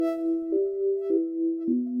Welcome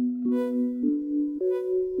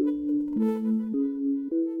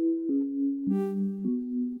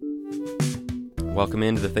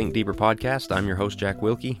into the Think Deeper podcast. I'm your host, Jack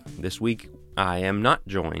Wilkie. This week, I am not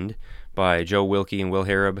joined by Joe Wilkie and Will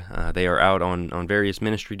Harab. They are out on various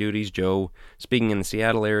ministry duties. Joe speaking in the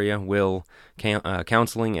Seattle area, Will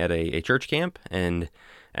counseling at a church camp, and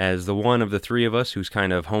as the one of the three of us who's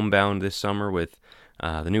kind of homebound this summer with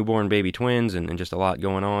the newborn baby twins and just a lot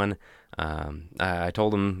going on, I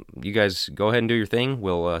told them, you guys go ahead and do your thing.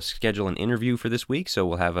 We'll schedule an interview for this week, so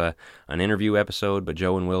we'll have an interview episode, but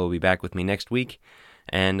Joe and Will be back with me next week.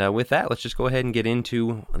 And with that, let's just go ahead and get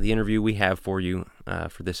into the interview we have for you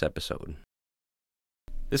for this episode.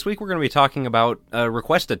 This week we're going to be talking about a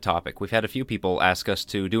requested topic. We've had a few people ask us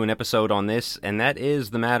to do an episode on this, and that is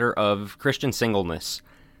the matter of Christian singleness.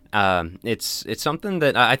 It's something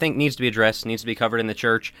that I think needs to be addressed, needs to be covered in the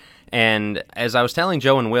church. And as I was telling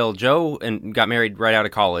Joe and Will, Joe got married right out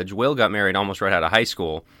of college. Will got married almost right out of high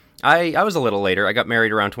school. I was a little later. I got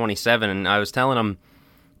married around 27, and I was telling him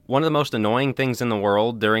one of the most annoying things in the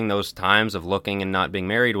world during those times of looking and not being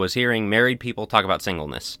married was hearing married people talk about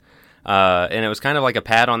singleness. And it was kind of like a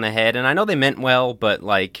pat on the head. And I know they meant well, but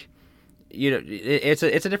like, you know, it's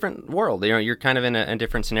a different world. You know, you're kind of in a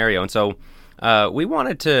different scenario, and so. We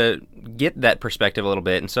wanted to get that perspective a little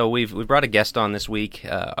bit, and so we've brought a guest on this week.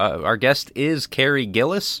 Our guest is Carey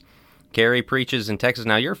Gillis. Carey preaches in Texas.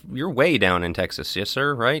 Now you're way down in Texas, yes,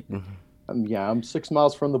 sir, right? Yeah, I'm 6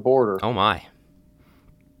 miles from the border. Oh my.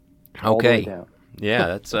 Okay. All the way down. Yeah,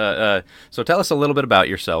 that's so tell us a little bit about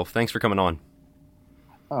yourself. Thanks for coming on.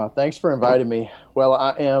 Thanks for inviting me. Well,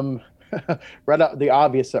 I am the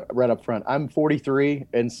obvious right up front. I'm 43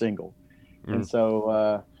 and single, and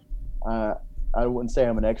so I wouldn't say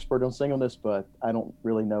I'm an expert on singleness, but I don't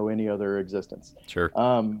really know any other existence. Sure.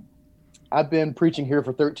 I've been preaching here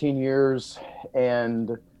for 13 years,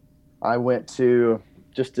 and I went to,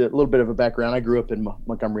 just a little bit of a background, I grew up in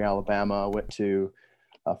Montgomery, Alabama. I went to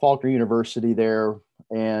Faulkner University there,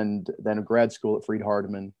 and then a grad school at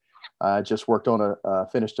Freed-Hardeman. I just worked on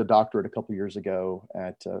finished a doctorate a couple years ago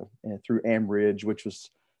through Ambridge, which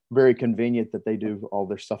was very convenient that they do all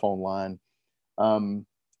their stuff online.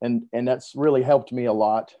 And that's really helped me a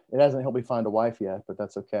lot. It hasn't helped me find a wife yet, but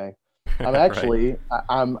that's okay. I'm actually,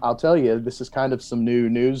 right. I'll tell you, this is kind of some new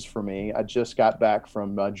news for me. I just got back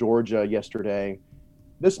from Georgia yesterday.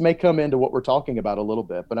 This may come into what we're talking about a little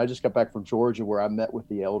bit, but I just got back from Georgia where I met with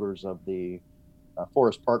the elders of the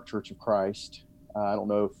Forest Park Church of Christ. I don't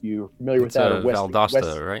know if you're familiar with that.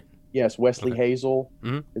 Valdosta, right? Yes, Wesley Hazel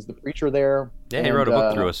is the preacher there. Yeah, he wrote a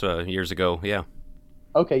book through us years ago, yeah.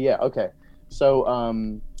 Okay.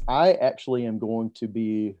 So, I actually am going to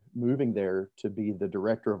be moving there to be the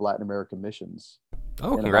director of Latin American missions.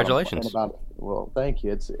 Oh, congratulations. Well, thank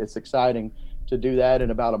you. It's exciting to do that in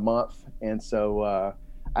about a month. And so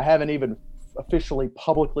I haven't even officially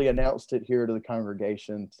publicly announced it here to the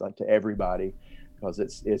congregation, to everybody, because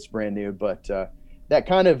it's brand new. But that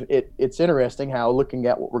kind of, it's interesting how, looking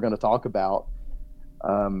at what we're going to talk about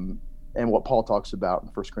and what Paul talks about in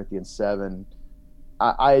 1 Corinthians 7,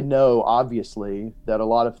 I know, obviously, that a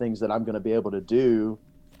lot of things that I'm going to be able to do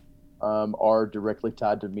are directly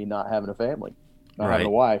tied to me not having a family, not having a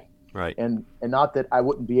wife. Right. And not that I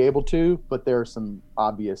wouldn't be able to, but there are some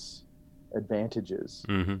obvious advantages.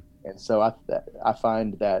 Mm-hmm. And so I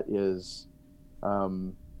find that is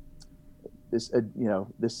this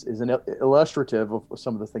is an illustrative of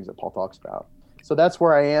some of the things that Paul talks about. So that's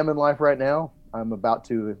where I am in life right now. I'm about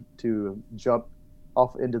to jump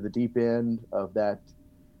off into the deep end of that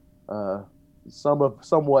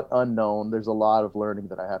somewhat unknown. There's a lot of learning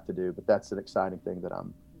that I have to do, but that's an exciting thing that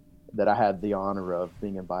I had the honor of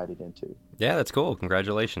being invited into. Yeah, that's cool.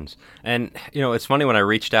 Congratulations. And, it's funny when I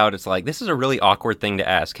reached out, it's like, this is a really awkward thing to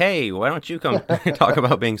ask. Hey, why don't you come talk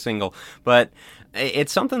about being single? But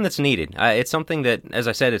it's something that's needed. It's something that, as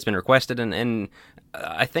I said, it's been requested, and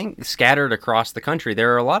I think scattered across the country,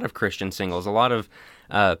 there are a lot of Christian singles, a lot of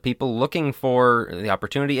people looking for the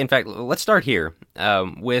opportunity. In fact, let's start here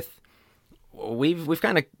with we've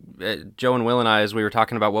kind of Joe and Will and I, as we were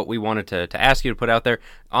talking about what we wanted to ask you to put out there,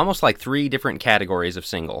 almost like 3 different categories of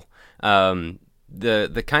single.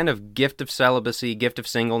 The kind of gift of celibacy, gift of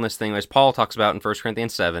singleness thing, as Paul talks about in 1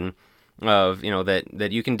 Corinthians 7, of that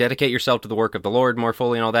you can dedicate yourself to the work of the Lord more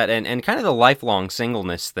fully and all that, and kind of the lifelong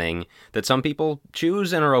singleness thing that some people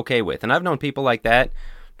choose and are okay with. And I've known people like that,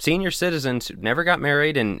 senior citizens who never got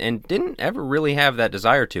married and didn't ever really have that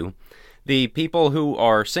desire to. the people who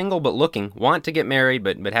are single but looking, want to get married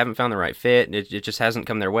but haven't found the right fit. It just hasn't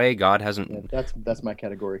come their way. God hasn't. Yeah, that's my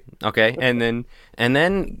category. Okay, and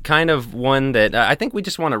then kind of one that I think we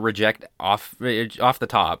just want to reject off the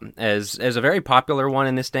top as a very popular one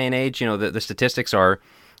in this day and age. You know, the statistics are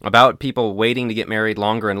about people waiting to get married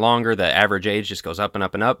longer and longer. The average age just goes up and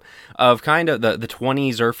up and up. Of kind of the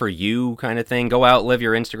 20s are for you kind of thing. Go out, live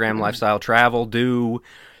your Instagram lifestyle, travel,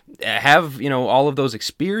 have, all of those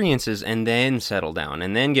experiences, and then settle down,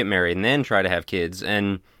 and then get married, and then try to have kids.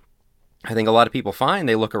 And I think a lot of people find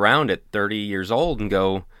they look around at 30 years old and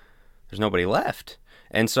go, there's nobody left.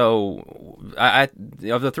 And so I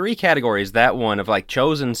of the three categories, that one of like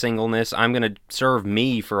chosen singleness, I'm going to serve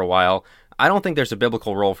me for a while, I don't think there's a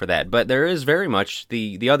biblical role for that. But there is very much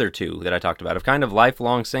the other two that I talked about, of kind of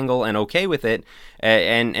lifelong single and okay with it,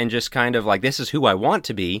 and just kind of like, this is who I want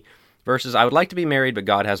to be, versus I would like to be married, but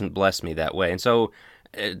God hasn't blessed me that way. And so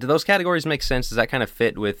do those categories make sense? Does that kind of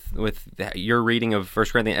fit with your reading of 1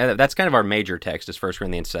 Corinthians? That's kind of our major text, is 1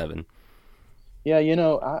 Corinthians 7. Yeah,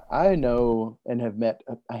 I know and have met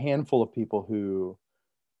a handful of people who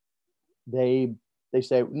they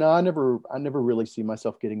say, no, I never really see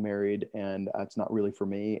myself getting married, and it's not really for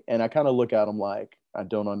me. And I kind of look at them like, I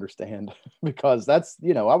don't understand, because that's,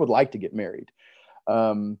 I would like to get married.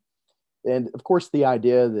 And of course, the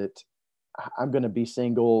idea that I'm going to be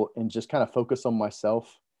single and just kind of focus on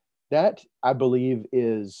myself, that I believe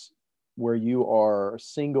is where you are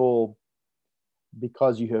single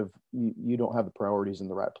because you don't have the priorities in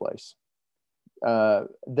the right place.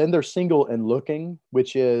 Then they're single and looking,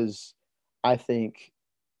 which is, I think,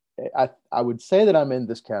 I would say that I'm in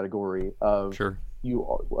this category of Sure.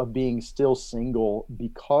 of being still single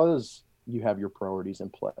because you have your priorities in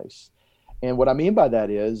place. And what I mean by that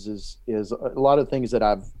is a lot of things that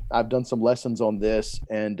I've done some lessons on this,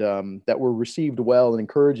 and that were received well and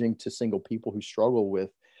encouraging to single people who struggle with.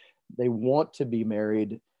 They want to be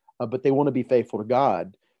married, but they want to be faithful to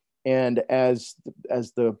God. And as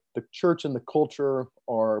the church and the culture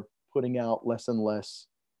are putting out less and less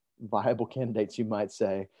viable candidates, you might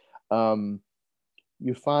say,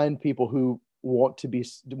 you find people who want to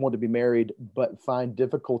be married, but find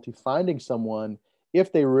difficulty finding someone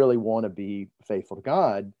if they really want to be faithful to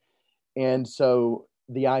God. And so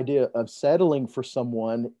the idea of settling for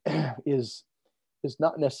someone is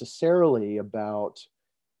not necessarily about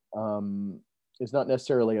they're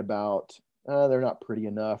not pretty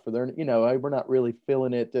enough, or we're not really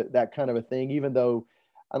feeling it, that kind of a thing, even though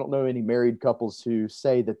I don't know any married couples who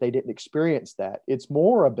say that they didn't experience that. It's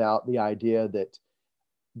more about the idea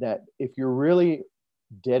that if you're really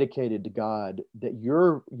dedicated to God, that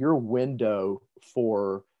your window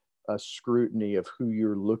for a scrutiny of who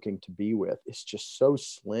you're looking to be with is just so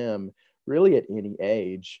slim, really, at any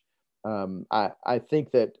age. I think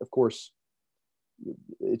that, of course,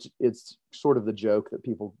 it's sort of the joke that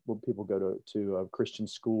when people go to a Christian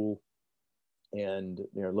school and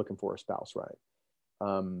they're looking for a spouse, right?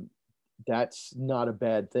 That's not a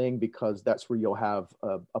bad thing, because that's where you'll have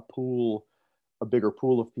a bigger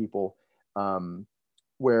pool of people.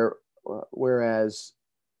 Whereas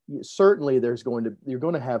certainly you're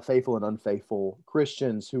going to have faithful and unfaithful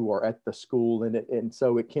Christians who are at the school, and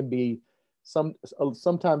so it can be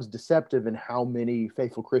sometimes deceptive in how many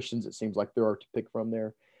faithful Christians it seems like there are to pick from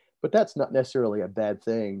there. But that's not necessarily a bad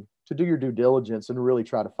thing, to do your due diligence and really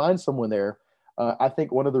try to find someone there. I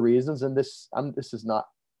think one of the reasons, and I'm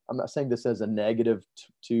not saying this as a negative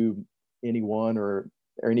to anyone or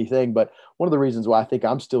anything, but one of the reasons why I think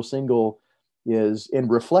I'm still single is, in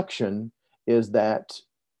reflection, is that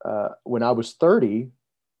when I was 30,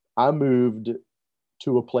 I moved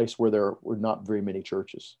to a place where there were not very many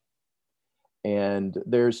churches. And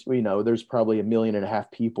there's probably 1.5 million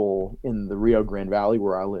people in the Rio Grande Valley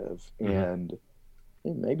where I live, and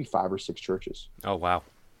maybe 5 or 6 churches. Oh, wow.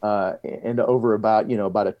 And over about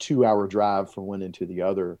a 2-hour drive from one end to the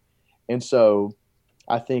other. And so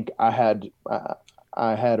I think I had a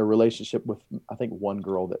relationship with, I think, one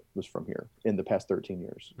girl that was from here in the past 13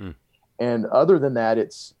 years. And other than that,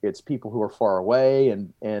 it's people who are far away.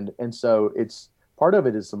 And so it's, part of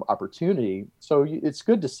it is some opportunity. So it's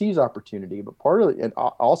good to seize opportunity, but part of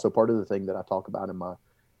the thing that I talk about in my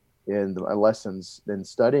lessons in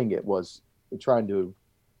studying it was trying to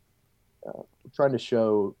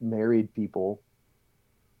show married people,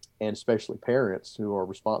 and especially parents who are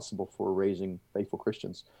responsible for raising faithful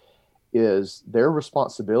Christians, is their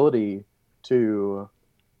responsibility to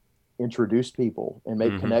introduce people and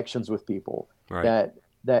make connections with people. Right.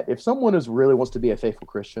 That if someone really wants to be a faithful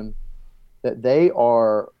Christian, that they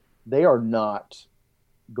are not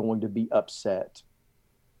going to be upset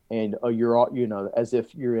and you're all, as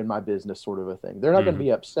if you're in my business sort of a thing. They're not going to Hmm.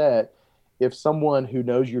 be upset if someone who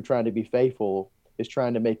knows you're trying to be faithful is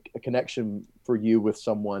trying to make a connection for you with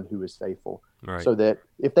someone who is faithful. Right. So that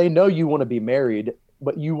if they know you want to be married,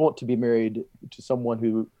 but you want to be married to someone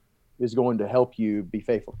who is going to help you be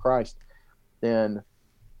faithful to Christ, then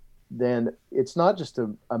it's not just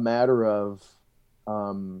a matter of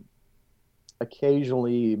um,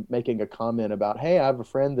 occasionally making a comment about, hey, I have a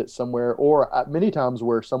friend that's somewhere, or many times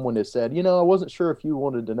where someone has said, I wasn't sure if you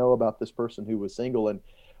wanted to know about this person who was single. And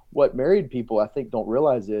what married people, I think, don't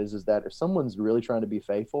realize is that if someone's really trying to be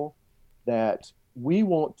faithful, that we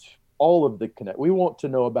want all of the connect. We want to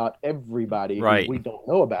know about everybody who Right. we don't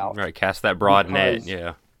know about, Right. Cast that broad net.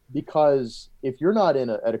 because Yeah. if you're not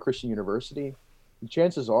at a Christian university,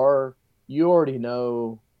 chances are you already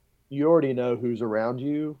know who's around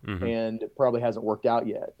you, Hmm. and it probably hasn't worked out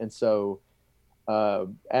yet. And so,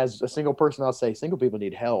 as a single person, I'll say single people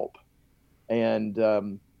need help, and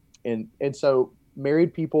so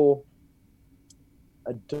married people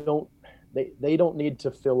don't they don't need to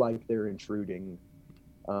feel like they're intruding.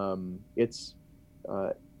 It's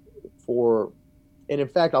for And in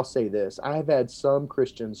fact, I'll say this: I have had some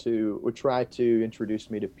Christians who would try to introduce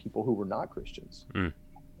me to people who were not Christians, Mm.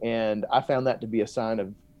 and I found that to be a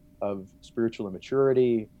sign of spiritual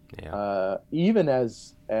immaturity. Yeah. Even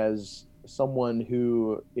as someone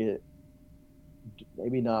who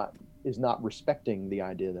maybe not is not respecting the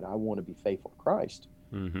idea that I want to be faithful to Christ.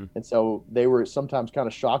 Hmm. And so they were sometimes kind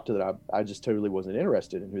of shocked that I just totally wasn't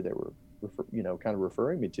interested in who they were, kind of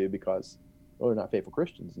referring me to, because, well, they're not faithful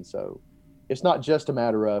Christians. And so it's not just a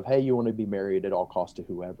matter of, hey, you want to be married at all costs to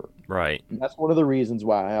whoever. Right. And that's one of the reasons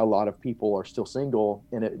why a lot of people are still single,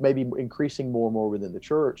 and it may be increasing more and more within the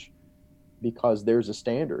church, because there's a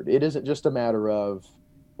standard. It isn't just a matter of,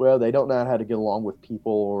 well, they don't know how to get along with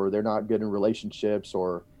people, or they're not good in relationships,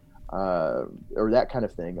 or that kind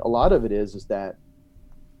of thing. A lot of it is that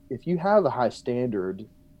if you have a high standard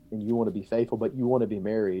and you want to be faithful, but you want to be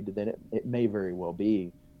married, then it may very well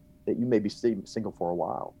be that you may be single for a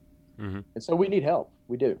while. Hmm. And so we need help.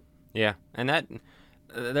 We do. Yeah, and that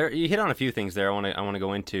there you hit on a few things there. I want to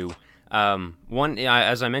go into one.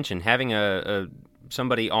 As I mentioned, having a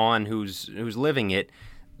somebody on who's living it.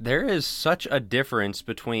 There is such a difference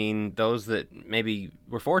between those that maybe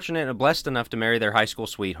were fortunate and blessed enough to marry their high school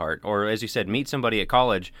sweetheart, or, as you said, meet somebody at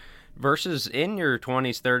college, versus in your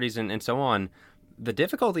 20s, 30s, and so on. The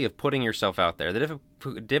difficulty of putting yourself out there, the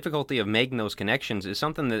difficulty of making those connections is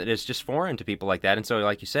something that is just foreign to people like that. And so,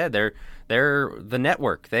 like you said, they're the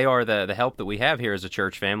network. They are the help that we have here as a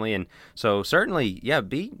church family. And so, certainly, yeah,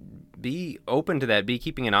 be open to that. Be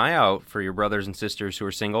keeping an eye out for your brothers and sisters who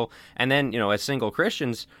are single. And then, as single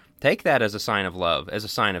Christians, take that as a sign of love, as a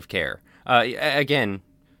sign of care. Again,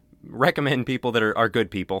 recommend people that are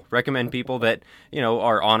good people. Recommend people that,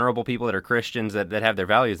 are honorable people, that are Christians, that have their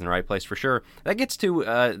values in the right place, for sure. That gets to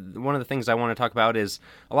one of the things I want to talk about is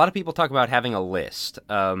a lot of people talk about having a list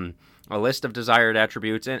of desired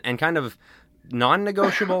attributes and kind of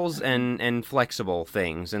non-negotiables and flexible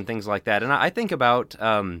things and things like that. And I think about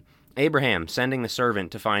Abraham sending the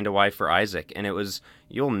servant to find a wife for Isaac, and it was,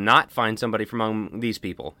 you'll not find somebody from among these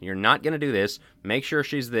people. You're not going to do this. Make sure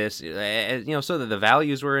she's this, so that the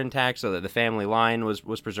values were intact, so that the family line was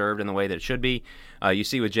preserved in the way that it should be. You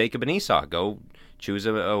see with Jacob and Esau, go choose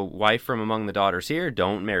a wife from among the daughters here.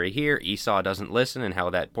 Don't marry here. Esau doesn't listen, and how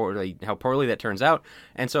poorly that turns out.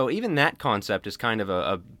 And so even that concept is kind of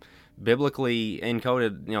a biblically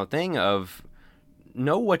encoded, thing of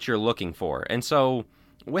know what you're looking for. And so,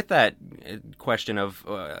 with that question of,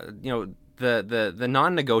 the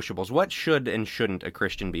non-negotiables, what should and shouldn't a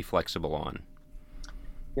Christian be flexible on?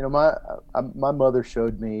 My mother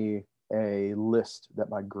showed me a list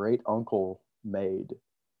that my great uncle made.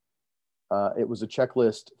 It was a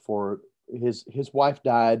checklist for his wife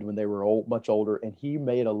died when they were much older, and he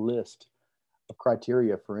made a list of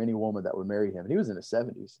criteria for any woman that would marry him. And he was in his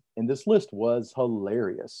 70s, and this list was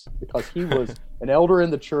hilarious because he was an elder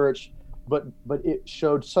in the church. But it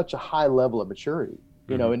showed such a high level of maturity,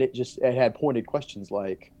 Mm-hmm. and it had pointed questions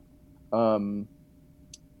like, not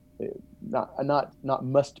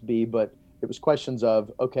must be, but it was questions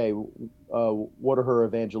of, okay, what are her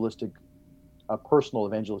personal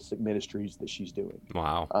evangelistic ministries that she's doing?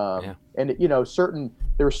 Wow. Yeah. And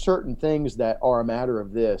there are certain things that are a matter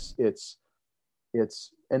of this. And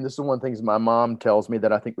this is one of the things my mom tells me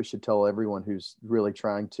that I think we should tell everyone who's really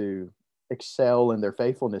trying to excel in their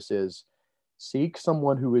faithfulness is, seek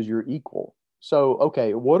someone who is your equal. So,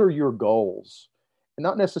 okay, what are your goals? And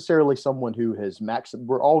not necessarily someone who has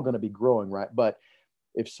we're all going to be growing, right? But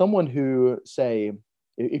if someone who, say,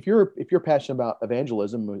 If you're passionate about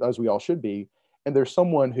evangelism, as we all should be, and there's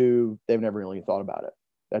someone who they've never really thought about it,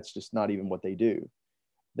 that's just not even what they do,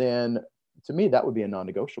 then to me that would be a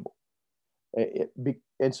non-negotiable.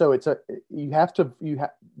 And so you have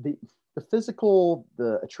the physical,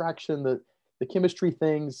 the attraction, the chemistry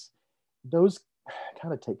things, those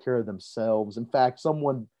kind of take care of themselves. In fact,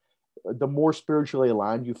 the more spiritually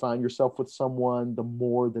aligned you find yourself with someone, the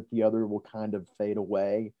more that the other will kind of fade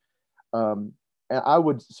away. And I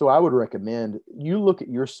would recommend you look at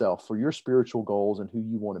yourself for your spiritual goals and who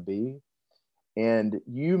you want to be, and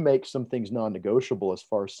you make some things non-negotiable as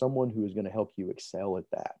far as someone who is going to help you excel at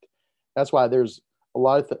that. That's why there's a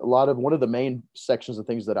lot of one of the main sections of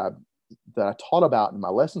things that I taught about in my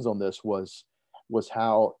lessons on this was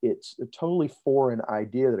how it's a totally foreign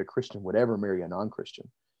idea that a Christian would ever marry a non-Christian.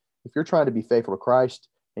 If you're trying to be faithful to Christ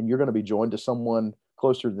and you're going to be joined to someone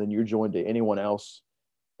closer than you're joined to anyone else,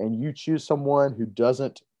 and you choose someone who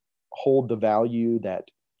doesn't hold the value that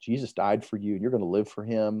Jesus died for you and you're going to live for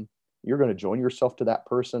him, you're going to join yourself to that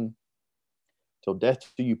person till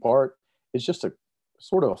death do you part, it's just a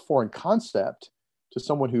sort of a foreign concept to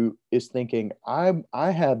someone who is thinking, I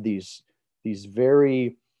have these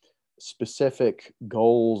very specific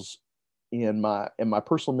goals in my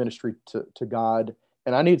personal ministry to God,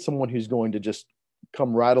 and I need someone who's going to just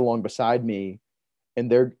come right along beside me, and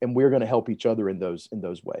we're going to help each other in those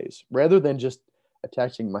ways, rather than just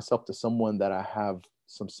attaching myself to someone that I have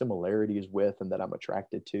some similarities with and that I'm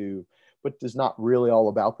attracted to, but is not really all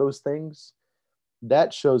about those things.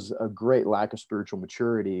 That shows a great lack of spiritual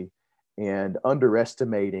maturity and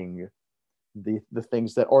underestimating the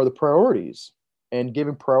things that are the priorities and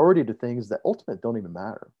giving priority to things that ultimately don't even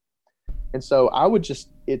matter. And so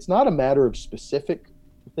it's not a matter of specific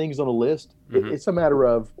things on a list. Mm-hmm. It's a matter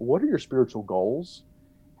of what are your spiritual goals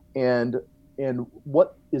and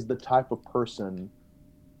what is the type of person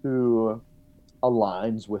who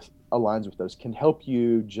aligns with those, can help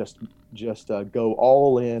you just go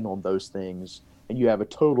all in on those things, and you have a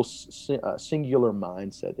total singular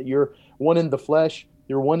mindset that you're one in the flesh,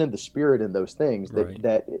 you're one in the spirit in those things,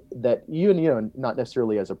 that you not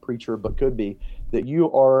necessarily as a preacher, but could be that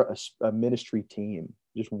you are a ministry team,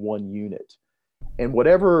 just one unit. And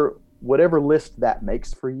whatever list that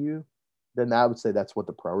makes for you, then I would say that's what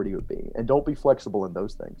the priority would be. And don't be flexible in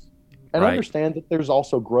those things. And understand that there's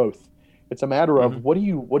also growth. It's a matter of what do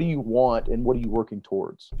you want and what are you working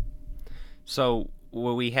towards? So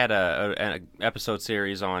we had an episode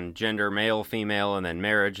series on gender, male, female, and then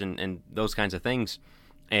marriage and those kinds of things.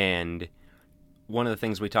 And one of the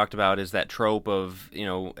things we talked about is that trope of,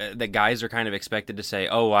 that guys are kind of expected to say,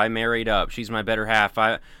 oh, I married up, she's my better half,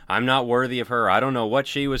 I'm not worthy of her, I don't know what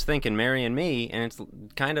she was thinking marrying me. And it's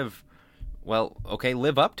kind of, well, okay,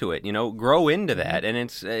 live up to it, grow into that. And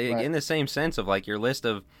it's in the same sense of like your list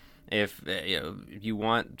of, if you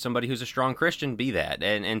want somebody who's a strong Christian, be that.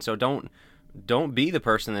 And so don't be the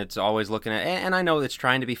person that's always looking at, and I know it's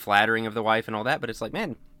trying to be flattering of the wife and all that, but it's like,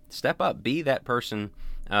 man, step up, be that person,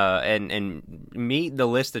 and meet the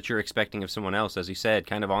list that you're expecting of someone else, as you said,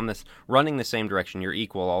 kind of on this, running the same direction, you're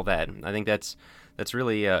equal, all that. I think that's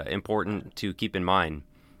really important to keep in mind.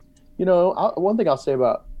 One thing I'll say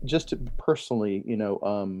about just personally,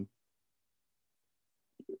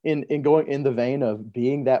 in going in the vein of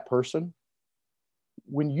being that person,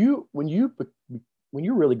 when you're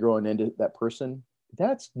really growing into that person,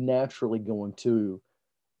 that's naturally going to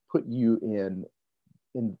put you in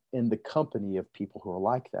the company of people who are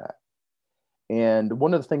like that. And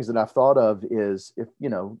one of the things that I've thought of is, if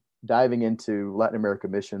diving into Latin America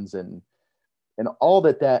missions and all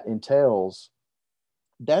that entails,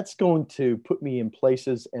 that's going to put me in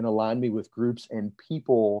places and align me with groups and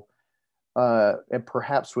people, and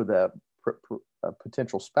perhaps with a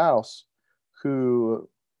potential spouse who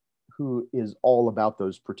is all about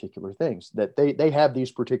those particular things, that they have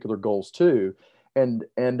these particular goals too. And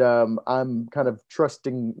I'm kind of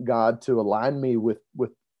trusting God to align me with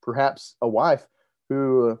perhaps a wife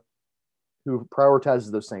who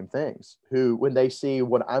prioritizes those same things, who, when they see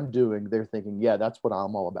what I'm doing, they're thinking, yeah, that's what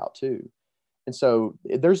I'm all about too. And so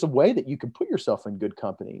there's a way that you can put yourself in good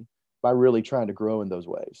company by really trying to grow in those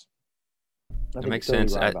ways. That makes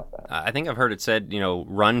sense. I think I've heard it said,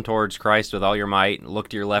 run towards Christ with all your might, look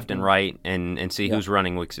to your left and right, and see who's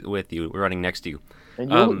running with you, running next to you.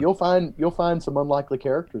 And you'll find some unlikely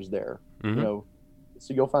characters there. So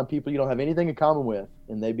you'll find people you don't have anything in common with,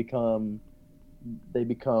 and they become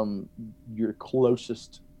your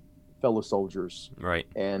closest fellow soldiers. Right.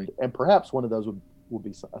 And perhaps one of those will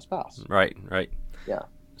be a spouse. Right. Yeah.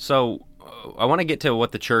 So I want to get to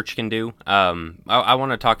what the church can do. I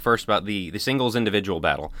want to talk first about the singles individual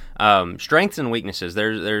battle. Strengths and weaknesses.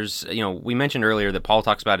 There's we mentioned earlier that Paul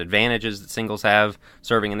talks about advantages that singles have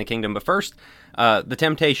serving in the kingdom. But first, the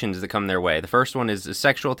temptations that come their way. The first one is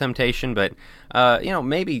sexual temptation, but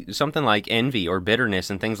maybe something like envy or bitterness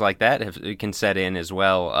and things like that can set in as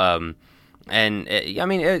well.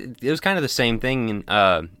 It was kind of the same thing.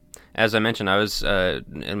 As I mentioned, I was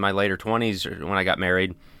in my later 20s when I got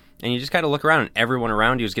married, and you just kind of look around, and everyone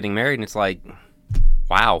around you is getting married, and it's like,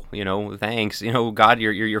 wow, thanks, God,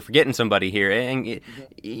 you're forgetting somebody here, and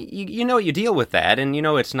you deal with that, and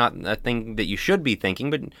it's not a thing that you should be thinking,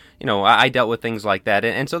 but I dealt with things like that,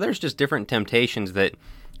 and so there's just different temptations that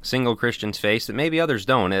single Christians face that maybe others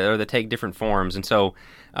don't, or that take different forms, and so.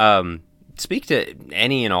 Speak to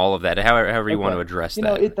any and all of that, however you want to address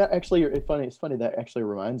that. It's funny that actually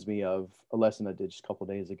reminds me of a lesson I did just a couple of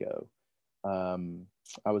days ago.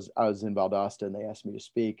 I was in Valdosta and they asked me to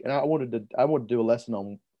speak, and I wanted to do a lesson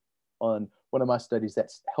on one of my studies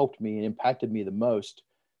that's helped me and impacted me the most,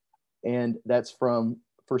 and that's from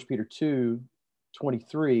 1 Peter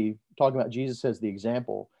 2:23, talking about Jesus as the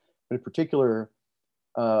example, but in particular,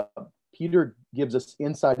 Peter gives us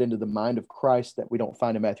insight into the mind of Christ that we don't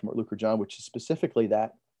find in Matthew, Mark, Luke, or John, which is specifically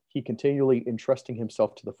that he continually entrusting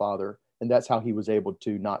himself to the Father, and that's how he was able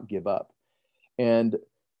to not give up. And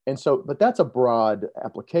so, but that's a broad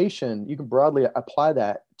application. You can broadly apply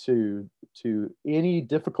that to any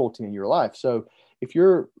difficulty in your life. So if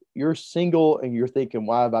you're single and you're thinking,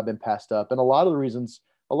 why have I been passed up? And a lot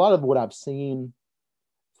of what I've seen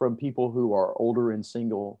from people who are older and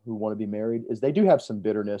single who want to be married is they do have some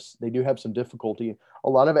bitterness. They do have some difficulty. A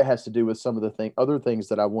lot of it has to do with some of the other things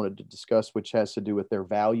that I wanted to discuss, which has to do with their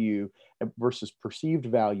value versus perceived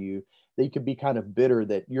value. They could be kind of bitter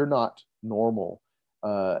that you're not normal.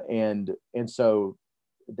 And so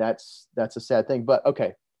that's a sad thing. But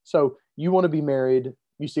okay, so you want to be married.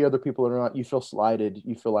 You see other people that are not, you feel slighted.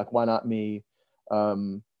 You feel like, why not me?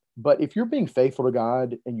 But if you're being faithful to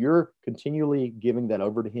God and you're continually giving that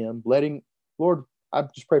over to him, Lord, I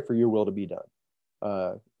just pray for your will to be done.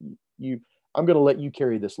 I'm going to let you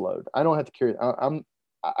carry this load. I don't have to carry,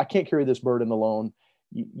 I can't carry this burden alone.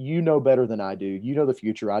 You know better than I do. You know the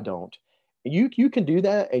future. I don't. You can do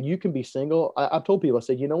that, and you can be single. I've told people, I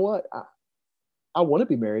said, you know what? I want to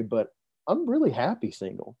be married, but I'm really happy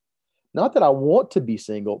single. Not that I want to be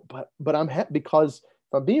single, but I'm happy because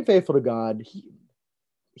if I'm being faithful to God,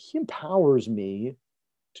 he empowers me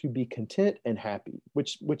to be content and happy,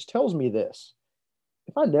 which tells me this.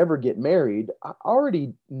 If I never get married, I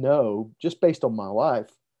already know, just based on my life,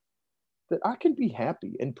 that I can be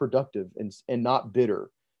happy and productive and not bitter,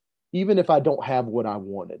 even if I don't have what I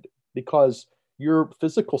wanted. Because your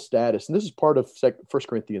physical status, and this is part of 1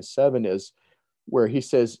 Corinthians 7, is where he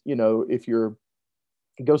says, he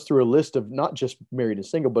goes through a list of not just married and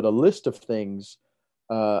single, but a list of things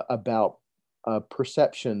about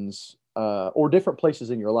perceptions or different places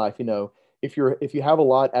in your life. If you have a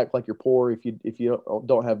lot, act like you're poor. If you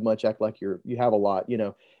don't have much, act like you have a lot.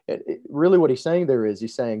 Really what he's saying there is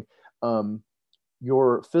he's saying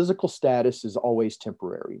your physical status is always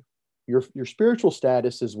temporary. Your spiritual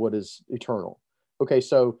status is what is eternal. Okay,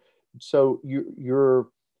 so you're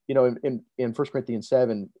in 1 Corinthians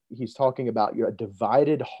 7, he's talking about a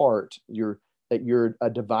divided heart. You're a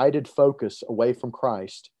divided focus away from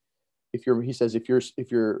Christ. He says, if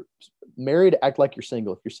you're married, act like you're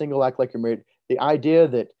single. If you're single, act like you're married. The idea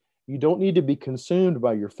that you don't need to be consumed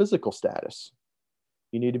by your physical status.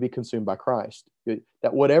 You need to be consumed by Christ.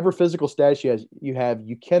 That whatever physical status you have,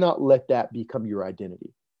 you cannot let that become your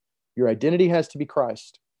identity. Your identity has to be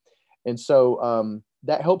Christ. And so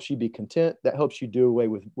that helps you be content. That helps you do away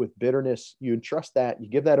with bitterness. You entrust that, you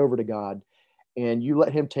give that over to God, and you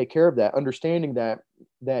let him take care of that, understanding that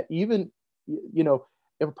even,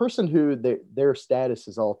 if a person who their status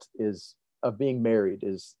is of being married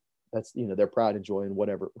that's their pride and joy and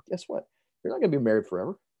whatever, well, guess what? You're not going to be married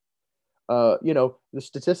forever.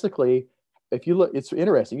 Statistically, if you look, it's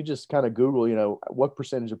interesting. You just kind of Google, what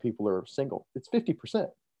percentage of people are single. It's 50%.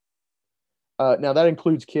 Now that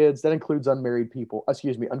includes kids, that includes unmarried people.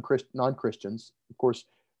 Non-Christians. Of course,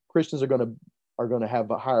 Christians are going to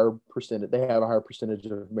have a higher percentage. They have a higher percentage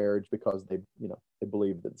of marriage because they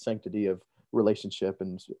believe that the sanctity of relationship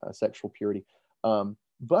and sexual purity.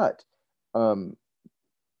 But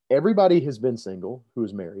everybody has been single who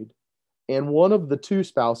is married, and one of the two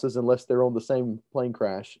spouses, unless they're on the same plane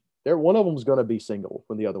crash, one of them is going to be single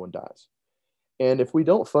when the other one dies. And if we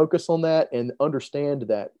don't focus on that and understand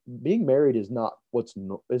that being married is not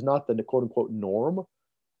the quote unquote norm,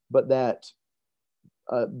 but that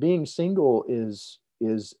being single is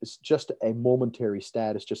is just a momentary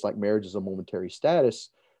status, just like marriage is a momentary status.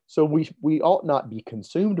 So we ought not be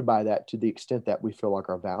consumed by that to the extent that we feel like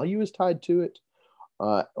our value is tied to it,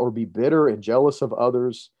 or be bitter and jealous of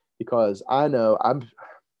others. Because I know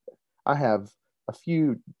I have a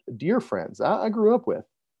few dear friends I grew up with.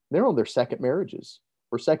 They're on their second marriages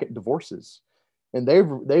or second divorces, and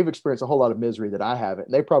they've experienced a whole lot of misery that I haven't.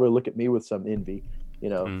 And they probably look at me with some envy, you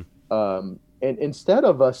know. And instead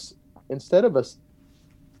of us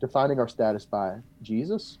defining our status by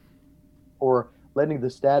Jesus, or letting the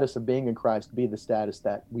status of being in Christ be the status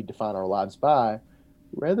that we define our lives by,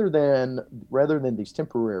 rather than these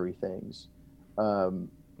temporary things,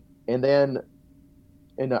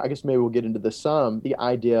 and I guess maybe we'll get into the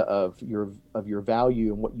idea of your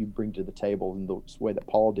value and what you bring to the table in the way that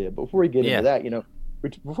Paul did. But before we get into that,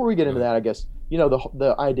 I guess,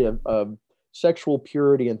 the idea of sexual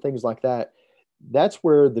purity and things like that, that's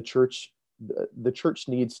where the church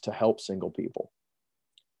needs to help single people.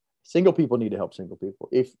 Single people need to help single people.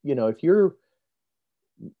 If you're,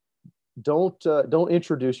 don't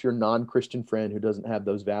introduce your non-Christian friend who doesn't have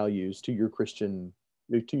those values to your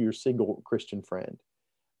single Christian friend.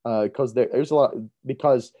 Because if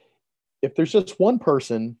there's just one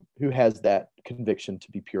person who has that conviction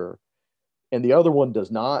to be pure and the other one does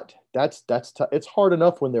not, it's hard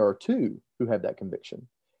enough when there are two who have that conviction.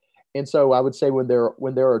 And so I would say when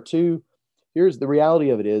there are two, here's the reality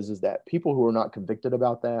of it is that people who are not convicted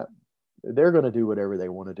about that, they're going to do whatever they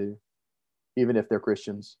want to do, even if they're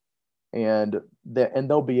Christians, and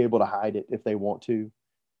they'll be able to hide it if they want to,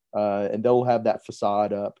 and they'll have that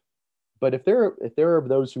facade up. But if there are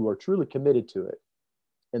those who are truly committed to it,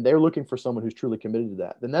 and they're looking for someone who's truly committed to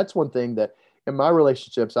that, then that's one thing that in my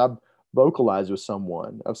relationships I've vocalized with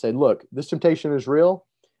someone. I've said, look, this temptation is real,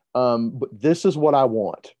 but this is what I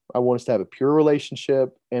want. I want us to have a pure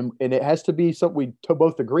relationship, and it has to be something we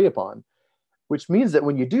both agree upon, which means that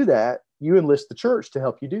when you do that, you enlist the church to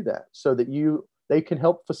help you do that, so that they can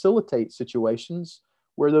help facilitate situations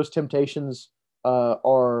where those temptations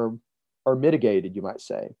are mitigated, you might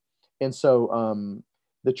say. And so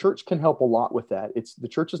the church can help a lot with that. The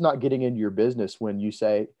church is not getting into your business when you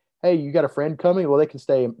say, hey, you got a friend coming? Well, they can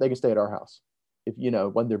stay at our house if,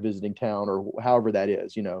 when they're visiting town or however that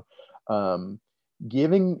is,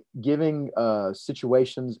 giving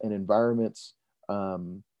situations and environments,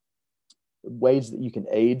 ways that you can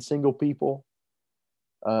aid single people,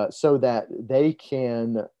 so that they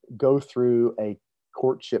can go through a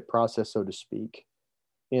courtship process, so to speak,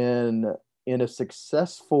 in a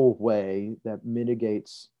successful way that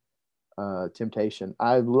mitigates temptation.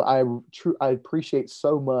 I appreciate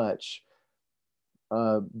so much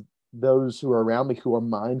those who are around me who are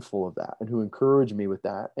mindful of that and who encourage me with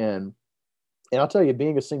that. And I'll tell you,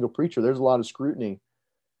 being a single preacher, there's a lot of scrutiny,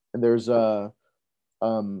 and there's a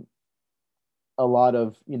lot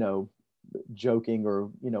of joking, or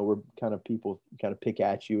where kind of people kind of pick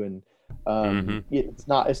at you, and it's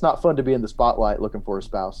not fun to be in the spotlight looking for a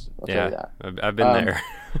spouse. I'll tell you that. I've been there.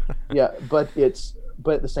 Yeah, but at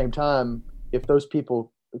the same time, if those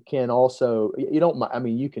people can also, you don't, I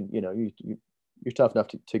mean, you can, you're tough enough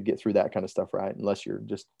to get through that kind of stuff, right? Unless you're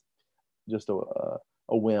just a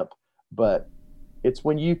wimp. But it's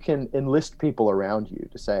when you can enlist people around you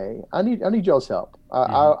to say, I need y'all's help.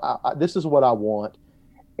 I this is what I want.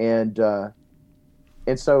 And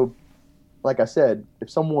so, like I said, if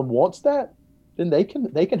someone wants that, then they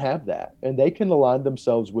can have that, and they can align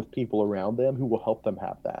themselves with people around them who will help them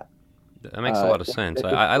have that. That makes a lot of sense.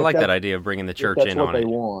 I like that idea of bringing the church in on it. That's what they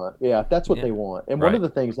want. Yeah, if that's what they want. And one of the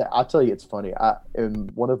things that I'll tell you, it's funny.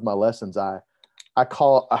 In one of my lessons, I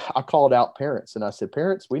called out parents, and I said,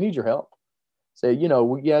 parents, we need your help. Say,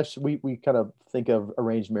 yes, we kind of think of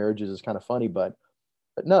arranged marriages as kind of funny, but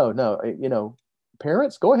no,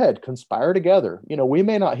 parents, go ahead, conspire together. We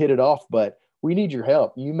may not hit it off, but we need your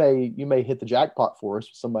help. You may hit the jackpot for us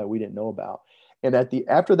with somebody we didn't know about. And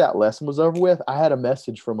after that lesson was over with, I had a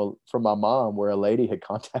message from my mom where a lady had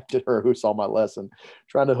contacted her who saw my lesson,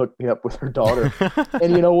 trying to hook me up with her daughter.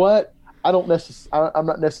 And you know what? I'm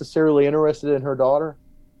not necessarily interested in her daughter.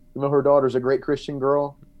 Her daughter's a great Christian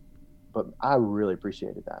girl, but I really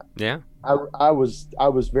appreciated that. Yeah. I was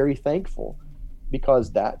very thankful,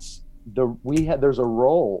 because there's a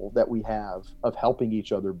role that we have of helping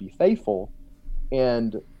each other be faithful.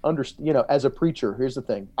 And as a preacher, here's the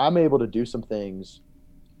thing: I'm able to do some things.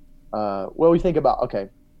 We think about, okay,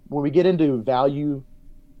 when we get into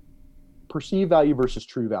perceived value versus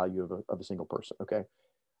true value of a single person. Okay,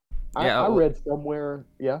 I read somewhere.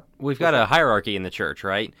 Yeah, we've got a hierarchy in the church,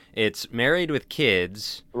 right? It's married with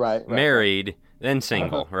kids, right. Married, then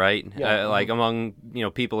single, right? Yeah. Like among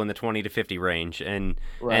people in the 20 to 50 range, Right.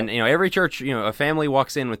 and every church, a family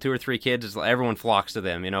walks in with 2 or 3 kids, everyone flocks to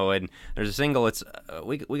them, and there's a single. It's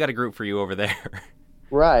we got a group for you over there.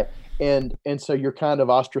 Right. And so you're kind of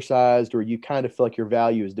ostracized, or you kind of feel like your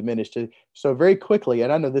value is diminished. So very quickly,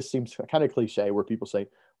 and I know this seems kind of cliche where people say,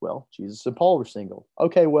 well, Jesus and Paul were single.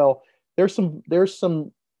 Okay, well, there's some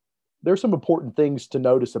important things to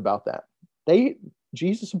notice about that.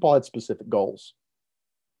 Jesus and Paul had specific goals.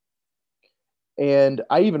 And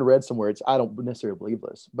I even read somewhere, I don't necessarily believe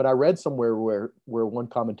this, but I read somewhere where one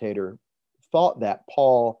commentator thought that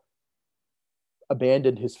Paul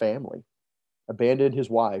abandoned his family, abandoned his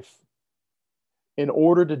wife in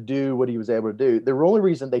order to do what he was able to do. The only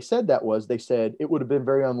reason they said that was they said it would have been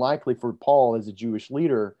very unlikely for Paul as a Jewish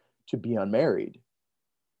leader to be unmarried.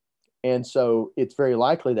 And so it's very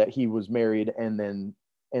likely that he was married and then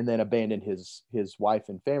abandoned his wife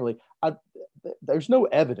and family. There's no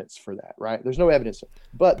evidence for that, right? There's no evidence.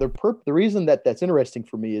 But the reason that's interesting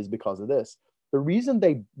for me is because of this. The reason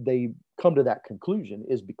they come to that conclusion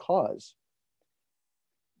is because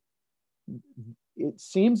it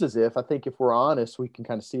seems as if, I think if we're honest, we can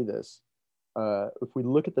kind of see this. If we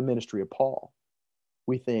look at the ministry of Paul,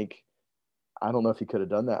 we think, I don't know if he could have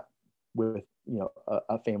done that with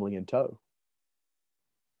a family in tow.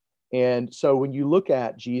 And so when you look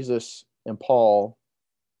at Jesus and Paul,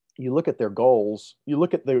 you look at their goals, you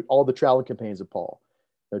look at all the travel campaigns of Paul,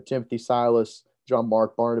 Timothy, Silas, John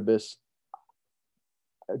Mark, Barnabas.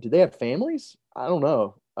 Did they have families? I don't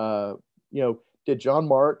know. Did John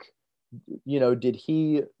Mark, did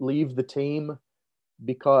he leave the team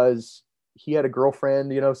because he had a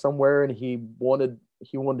girlfriend, somewhere, and he wanted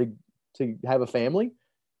to have a family?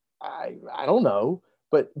 I don't know,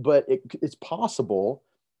 but it's possible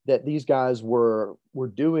that these guys were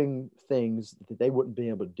doing things that they wouldn't be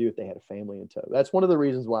able to do if they had a family in tow. That's one of the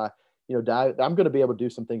reasons why, I'm going to be able to do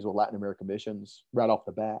some things with Latin American missions right off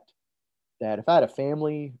the bat, that if I had a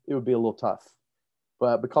family, it would be a little tough.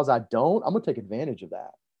 But because I don't, I'm going to take advantage of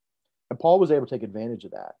that. And Paul was able to take advantage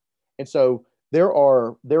of that. And so there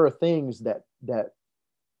are things that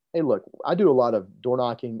hey, look, I do a lot of door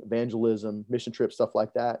knocking, evangelism, mission trips, stuff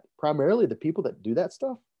like that. Primarily the people that do that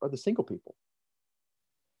stuff are the single people.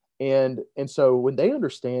 And so when they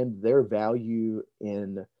understand their value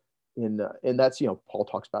in and that's, Paul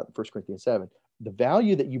talks about in 1 Corinthians 7, the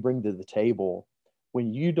value that you bring to the table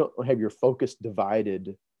when you don't have your focus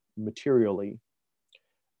divided materially,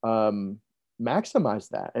 maximize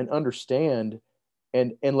that and understand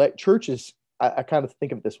and let churches, I kind of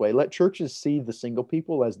think of it this way, let churches see the single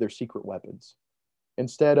people as their secret weapons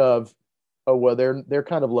instead of, oh, well, they're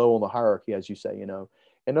kind of low on the hierarchy, as you say,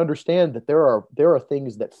 and understand that there are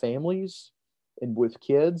things that families and with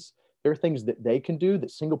kids, there are things that they can do that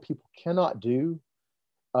single people cannot do,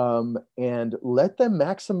 and let them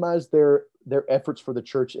maximize their efforts for the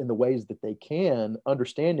church in the ways that they can,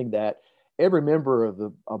 understanding that every member of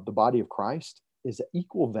the body of Christ is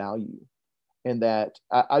equal value. And that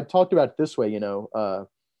I talked about it this way,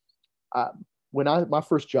 my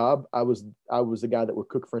first job, I was the guy that would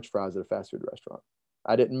cook French fries at a fast food restaurant.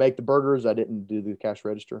 I didn't make the burgers. I didn't do the cash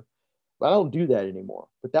register. But I don't do that anymore.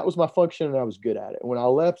 But that was my function, and I was good at it. And when I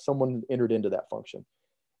left, someone entered into that function.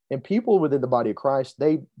 And people within the body of Christ,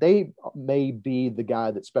 they may be the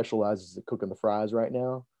guy that specializes at cooking the fries right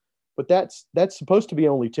now, but that's supposed to be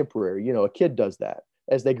only temporary. A kid does that.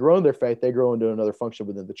 As they grow in their faith, they grow into another function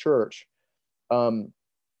within the church.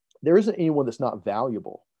 There isn't anyone that's not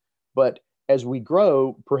valuable, but as we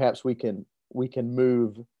grow, perhaps we can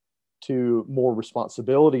move to more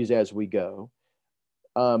responsibilities as we go.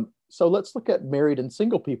 So let's look at married and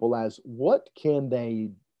single people as what can they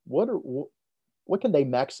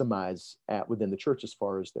maximize at within the church as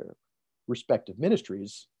far as their respective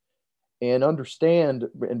ministries, and understand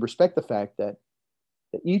and respect the fact that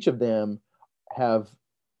each of them have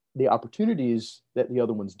the opportunities that the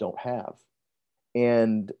other ones don't have,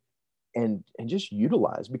 and just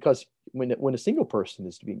utilize, because when a single person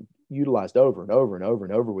is being utilized over and over and over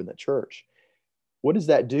and over within the church, what does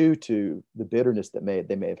that do to the bitterness that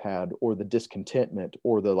they may have had, or the discontentment,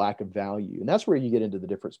 or the lack of value? And that's where you get into the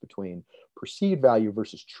difference between perceived value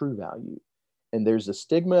versus true value. And there's a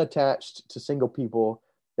stigma attached to single people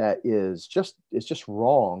that is just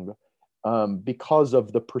wrong, because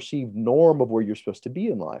of the perceived norm of where you're supposed to be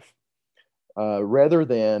in life, rather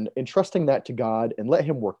than entrusting that to God and let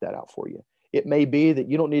him work that out for you. It may be that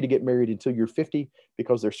you don't need to get married until you're 50,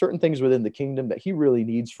 because there's certain things within the kingdom that he really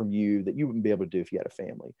needs from you that you wouldn't be able to do if you had a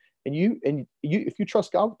family. And you if you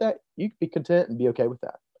trust God with that, you can be content and be okay with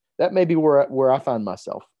that. That may be where I find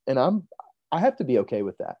myself, and I have to be okay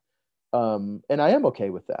with that. And I am okay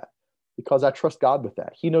with that because I trust God with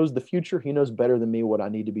that. He knows the future. He knows better than me what I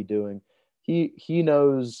need to be doing. He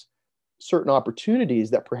knows certain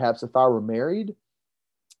opportunities that perhaps if I were married,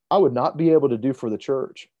 I would not be able to do for the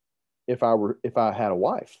church if I had a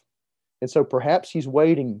wife. And so perhaps he's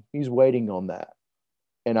waiting on that.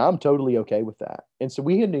 And I'm totally okay with that. And so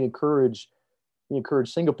we need to encourage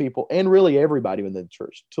single people and really everybody within the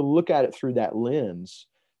church to look at it through that lens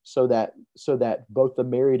so that both the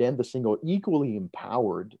married and the single are equally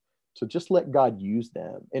empowered to just let God use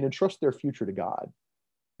them and entrust their future to God.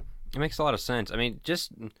 It makes a lot of sense.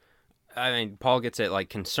 Paul gets at like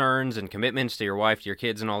concerns and commitments to your wife, to your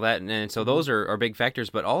kids, and all that, and so those are big factors.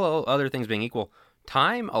 But all other things being equal,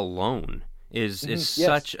 time alone is Yes.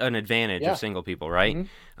 such an advantage of single people, right?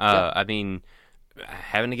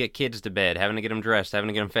 Having to get kids to bed, having to get them dressed, having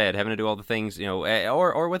to get them fed, having to do all the things,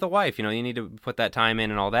 or with a wife, you need to put that time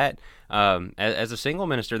in and all that. As a single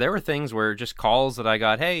minister, there were things where just calls that I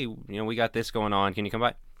got, hey, we got this going on, can you come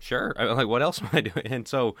by? Sure. Like, what else am I doing? And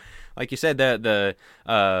so, like you said, the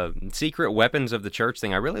secret weapons of the church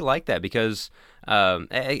thing, I really like that because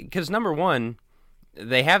number one,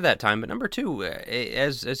 they have that time, but number two,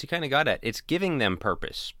 as you kind of got at, it's giving them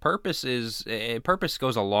purpose. Purpose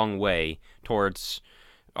goes a long way towards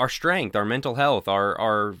our strength, our mental health,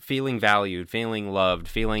 our feeling valued, feeling loved,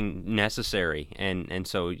 feeling necessary, and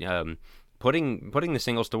so putting the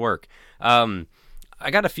singles to work. I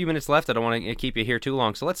got a few minutes left. I don't want to keep you here too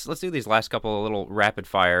long, so let's do these last couple of little rapid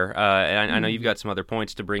fire. And I know you've got some other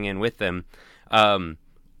points to bring in with them.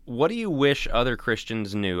 What do you wish other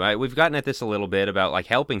Christians knew? We've gotten at this a little bit about like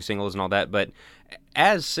helping singles and all that, but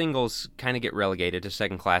as singles kind of get relegated to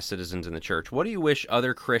second-class citizens in the church, what do you wish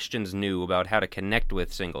other Christians knew about how to connect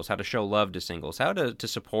with singles, how to show love to singles, how to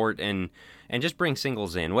support and just bring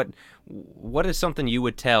singles in? What is something you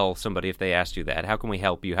would tell somebody if they asked you that? How can we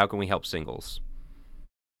help you? How can we help singles?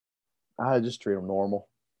 I just treat them normal.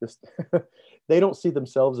 Just they don't see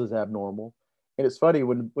themselves as abnormal. And it's funny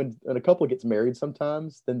when a couple gets married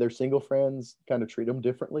sometimes, then their single friends kind of treat them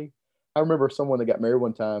differently. I remember someone that got married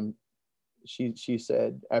one time. She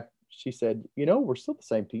said, we're still the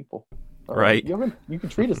same people. Right. You can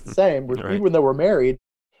treat us the same. Right. Even though we're married,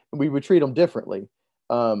 we would treat them differently.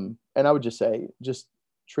 And I would just say, just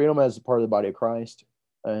treat them as a part of the body of Christ,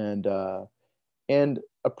 and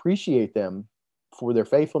appreciate them for their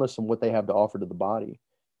faithfulness and what they have to offer to the body.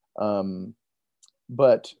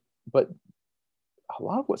 But a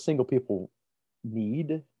lot of what single people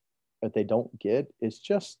need that they don't get is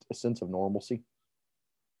just a sense of normalcy.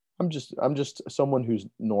 I'm just someone who's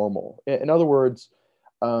normal. In other words,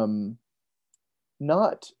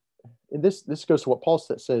 not this goes to what Paul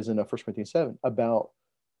says in 1 Corinthians 7 about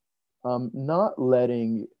not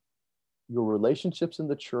letting your relationships in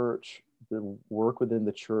the church, the work within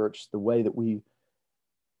the church, the way that we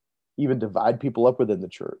even divide people up within the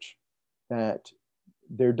church, that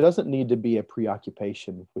there doesn't need to be a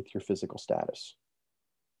preoccupation with your physical status.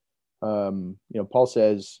 Paul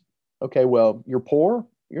says, okay, well, you're poor.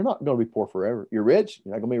 You're not going to be poor forever. You're rich.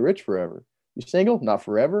 You're not going to be rich forever. You're single, not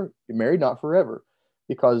forever. You're married, not forever,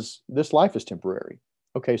 because this life is temporary.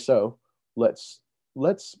 Okay, so let's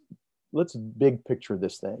big picture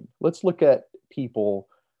this thing. Let's look at people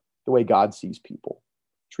the way God sees people.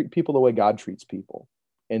 Treat people the way God treats people,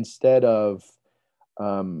 instead of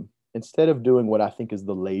doing what I think is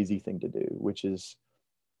the lazy thing to do, which is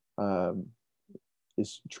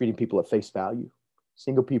treating people at face value.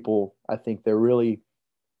 Single people, I think they're really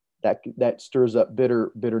that stirs up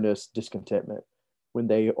bitterness, discontentment when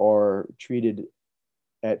they are treated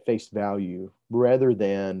at face value rather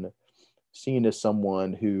than seen as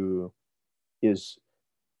someone who is,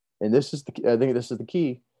 and I think this is the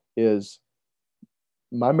key, is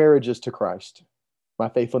my marriage is to Christ. My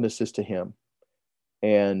faithfulness is to him.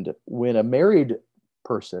 And when a married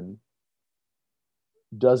person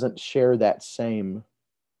doesn't share that same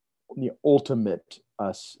ultimate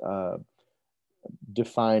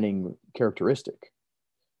defining characteristic,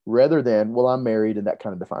 rather than, well, I'm married and that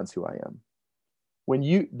kind of defines who I am.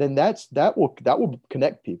 Then that will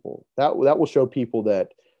connect people. That will show people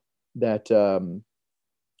that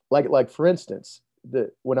like for instance,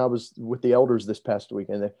 when I was with the elders this past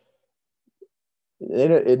weekend,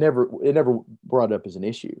 it never brought up as an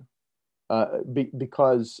issue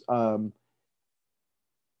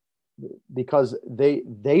because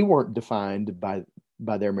they weren't defined by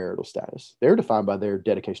their marital status. They're defined by their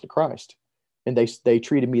dedication to Christ, and they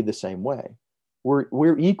treated me the same way.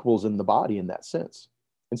 We're equals in the body in that sense,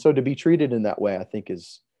 and so to be treated in that way, I think it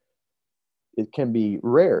can be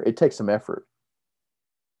rare. It takes some effort.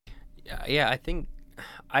 Yeah, I think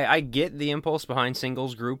I get the impulse behind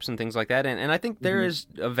singles groups and things like that, and I think there is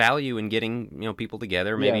a value in getting people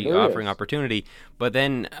together, Yeah, maybe there offering is. opportunity. But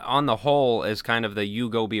then on the whole, as kind of the you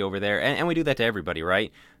go be over there, and we do that to everybody,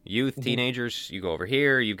 right? Youth, Hmm. teenagers, you go over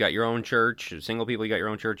here. You've got your own church. Single people, you got your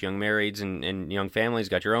own church. Young marrieds and young families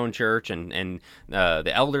got your own church, and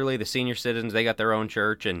the elderly, the senior citizens, they got their own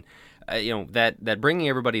church, and that bringing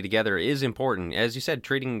everybody together is important. As you said,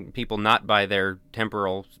 treating people not by their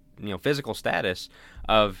temporal, physical status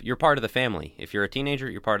of you're part of the family. If you're a teenager,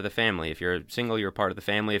 you're part of the family. If you're single, you're part of the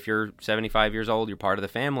family. If you're 75 years old, you're part of the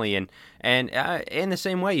family. And in the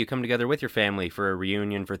same way, you come together with your family for a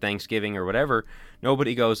reunion, for Thanksgiving or whatever.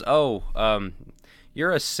 Nobody goes, oh,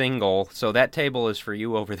 you're a single, so that table is for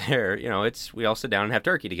you over there. It's we all sit down and have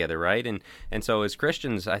turkey together, right? And so as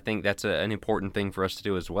Christians, I think that's an important thing for us to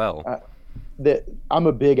do as well. That I'm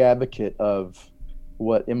a big advocate of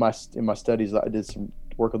what in my studies I did some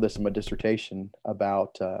work on this in my dissertation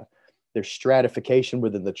about there's stratification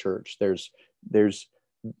within the church. There's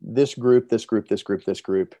this group, this group, this group, this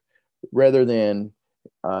group, rather than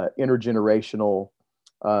intergenerational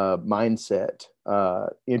mindset,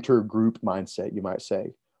 intergroup mindset, you might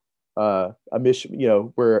say. A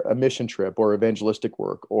mission, where a mission trip or evangelistic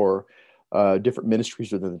work or different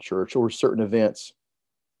ministries within the church or certain events,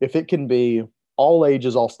 if it can be all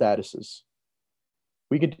ages, all statuses,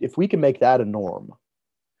 if we can make that a norm,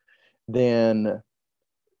 then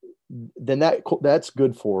that's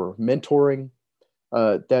good for mentoring.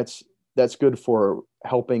 That's good for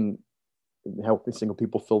helping single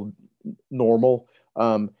people feel normal.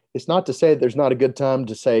 It's not to say there's not a good time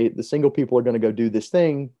to say the single people are going to go do this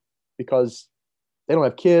thing because they don't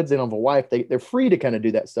have kids, they don't have a wife, they're free to kind of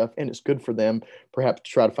do that stuff, and it's good for them perhaps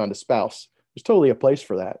to try to find a spouse. There's totally a place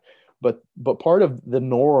for that, but part of the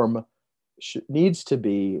norm needs to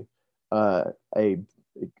be a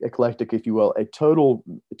eclectic, if you will, a total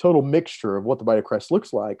mixture of what the body of Christ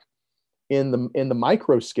looks like in the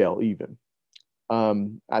micro scale even.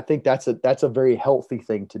 I think that's a very healthy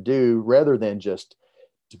thing to do rather than just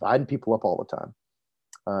dividing people up all the time.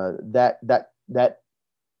 That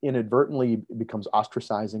inadvertently becomes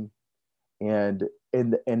ostracizing and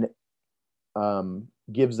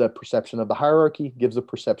gives a perception of the hierarchy, gives a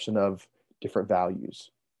perception of different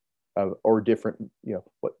values, or different,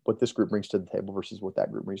 what this group brings to the table versus what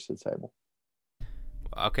that group brings to the table.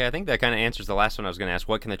 Okay, I think that kind of answers the last one I was going to ask.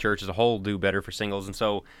 What can the church as a whole do better for singles? And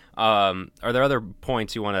so, are there other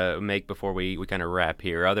points you want to make before we kind of wrap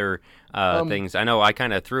here? Other things? I know I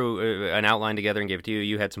kind of threw an outline together and gave it to you.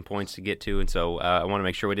 You had some points to get to, and so I want to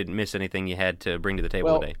make sure we didn't miss anything you had to bring to the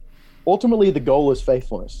table today. Ultimately, the goal is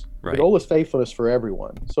faithfulness. Right. The goal is faithfulness for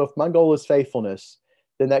everyone. So if my goal is faithfulness,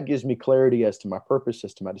 then that gives me clarity as to my purpose,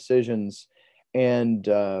 as to my decisions, and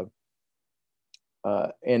how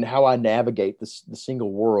I navigate the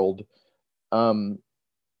single world. Let's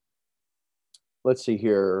see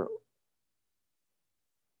here.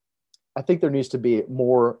 I think there needs to be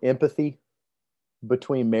more empathy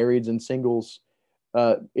between marrieds and singles.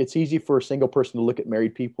 It's easy for a single person to look at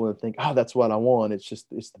married people and think, "Oh, that's what I want. It's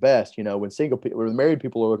the best." When married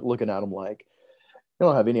people are looking at them like, "I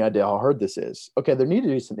don't have any idea how hard this is." Okay, there needs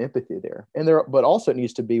to be some empathy there, but also it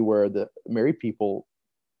needs to be where the married people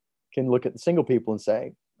can look at the single people and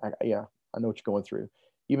say, "Yeah, I know what you're going through,"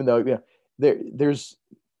 even though there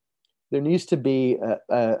needs to be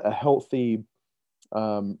a healthy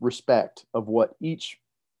respect of what each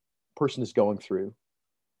person is going through,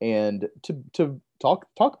 and to talk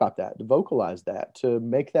about that, to vocalize that, to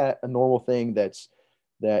make that a normal thing that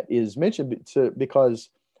is mentioned. Because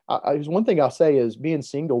one thing I'll say is being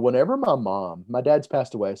single. Whenever my dad's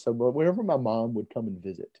passed away, so whenever my mom would come and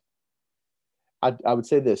visit, I would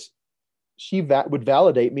say this: she would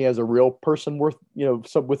validate me as a real person worth,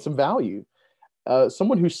 with some value.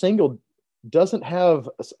 Someone who's single doesn't have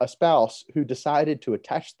a spouse who decided to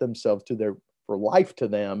attach themselves for life to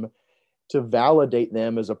them, to validate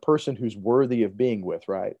them as a person who's worthy of being with,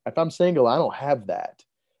 right? If I'm single, I don't have that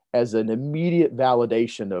as an immediate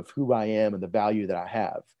validation of who I am and the value that I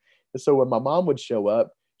have. And so when my mom would show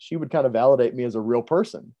up, she would kind of validate me as a real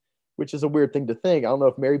person, which is a weird thing to think. I don't know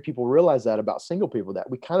if married people realize that about single people, that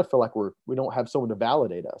we kind of feel like we don't have someone to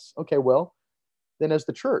validate us. Okay, well, then as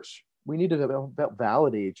the church, we need to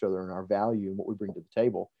validate each other and our value and what we bring to the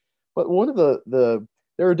table. But one of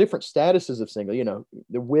there are different statuses of single,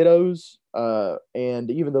 the widows,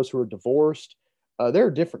 and even those who are divorced. There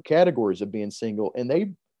are different categories of being single, and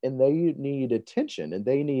they need attention, and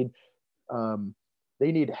they need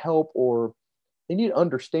help, or they need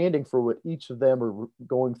understanding for what each of them are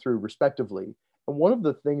going through respectively. And one of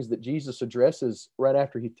the things that Jesus addresses right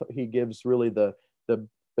after he gives really the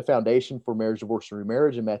the foundation for marriage, divorce, and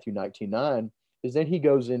remarriage in Matthew 19:9, is then he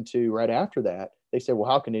goes into right after that. They say, well,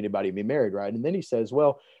 how can anybody be married, right? And then he says,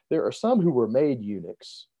 well, there are some who were made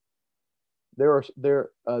eunuchs. There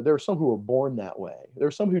are some who were born that way. There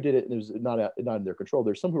are some who did it and it was not in their control.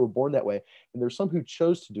 There's some who were born that way, and there's some who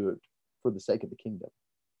chose to do it for the sake of the kingdom.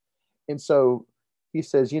 And so he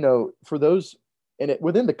says, for those, and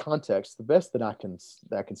within the context, the best that I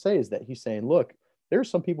can say is that he's saying, look, there are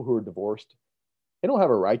some people who are divorced. They don't have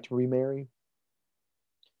a right to remarry.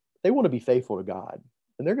 They want to be faithful to God,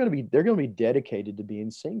 and they're going to be dedicated to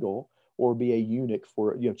being single or be a eunuch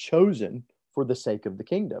for chosen for the sake of the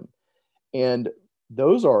kingdom. And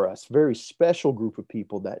those are a very special group of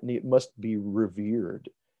people that must be revered,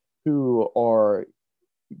 who are.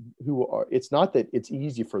 It's not that it's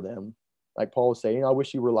easy for them, like Paul was saying.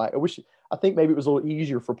 I think maybe it was a little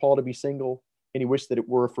easier for Paul to be single, and he wished that it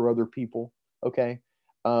were for other people. Okay,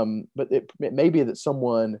 but it may be that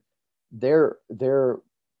someone they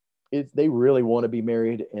really want to be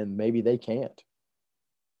married, and maybe they can't,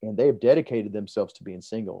 and they have dedicated themselves to being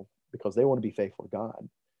single because they want to be faithful to God.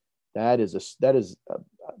 That is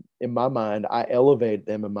in my mind, I elevate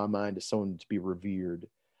them in my mind as someone to be revered.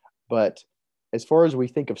 But as far as we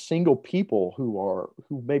think of single people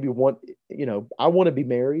who maybe want, I want to be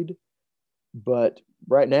married, but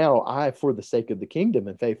right now for the sake of the kingdom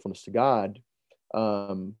and faithfulness to God,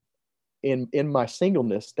 in my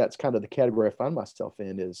singleness, that's kind of the category I find myself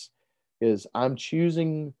in is I'm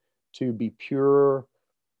choosing to be pure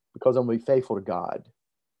because I'm going to be faithful to God,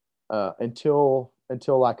 until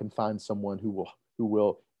I can find someone who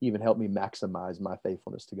will even help me maximize my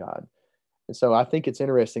faithfulness to God. And so I think it's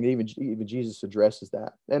interesting that even Jesus addresses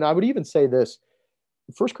that. And I would even say this,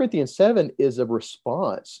 1 Corinthians 7 is a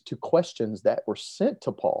response to questions that were sent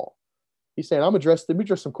to Paul. He's saying, let me address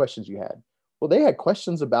some questions you had. Well, they had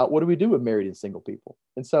questions about what do we do with married and single people?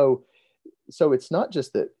 And so it's not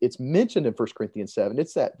just that it's mentioned in 1 Corinthians 7,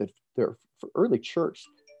 it's that the early church,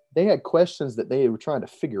 they had questions that they were trying to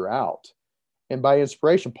figure out. And by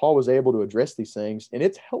inspiration, Paul was able to address these things. And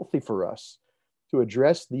it's healthy for us to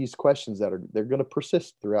address these questions they're going to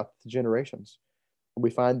persist throughout the generations. And we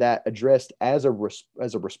find that addressed as a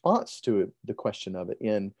response to the question of it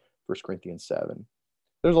in 1 Corinthians 7.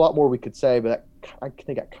 There's a lot more we could say, but I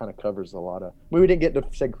think that kind of covers a lot of. We didn't get to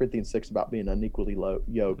 2 Corinthians 6 about being unequally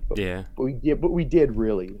yoked. But, yeah. But we did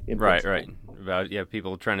really. Right. About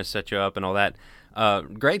people trying to set you up and all that.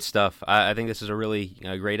 Great stuff. I think this is a really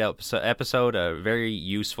great episode. Very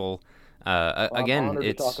useful. Again, I'm honored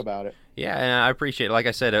to talk about it. Yeah, and I appreciate it. Like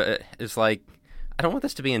I said, it's like I don't want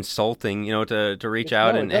this to be insulting, to reach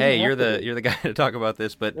out and hey, you're the guy to talk about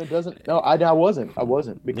this, but it doesn't. No, I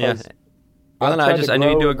wasn't because. Yeah. Well, I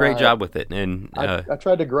knew you do a great job with it, and I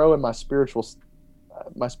tried to grow in my spiritual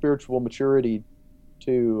maturity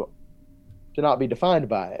to not be defined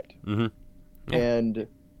by it. Mm-hmm. Yeah.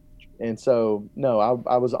 And so no,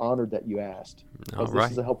 I was honored that you asked, because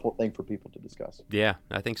this is a helpful thing for people to discuss. Yeah,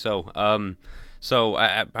 I think so. So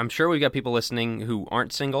I'm sure we've got people listening who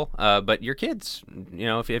aren't single, but your kids,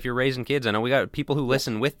 if you're raising kids, I know we got people who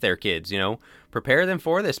listen with their kids, prepare them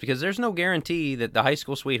for this, because there's no guarantee that the high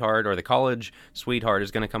school sweetheart or the college sweetheart is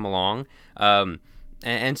going to come along.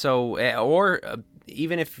 And so,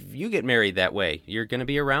 even if you get married that way, you're going to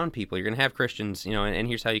be around people. You're going to have Christians, and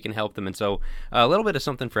here's how you can help them. And so a little bit of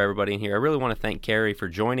something for everybody in here. I really want to thank Carrie for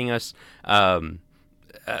joining us.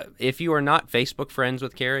 If you are not Facebook friends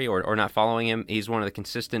with Carrie or not following him, he's one of the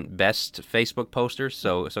consistent best Facebook posters.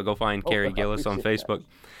 So go find Carrie Gillis on Facebook. That.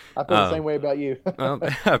 I feel the same way about you. Well,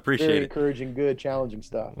 I appreciate Very it. Encouraging, good, challenging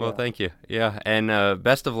stuff. Well, thank you. Yeah, and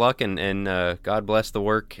best of luck, and God bless the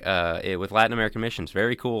work with Latin American Missions.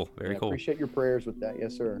 Very cool. Very cool. Appreciate your prayers with that.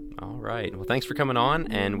 Yes, sir. All right. Well, thanks for coming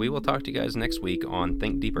on, and we will talk to you guys next week on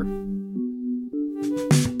Think Deeper.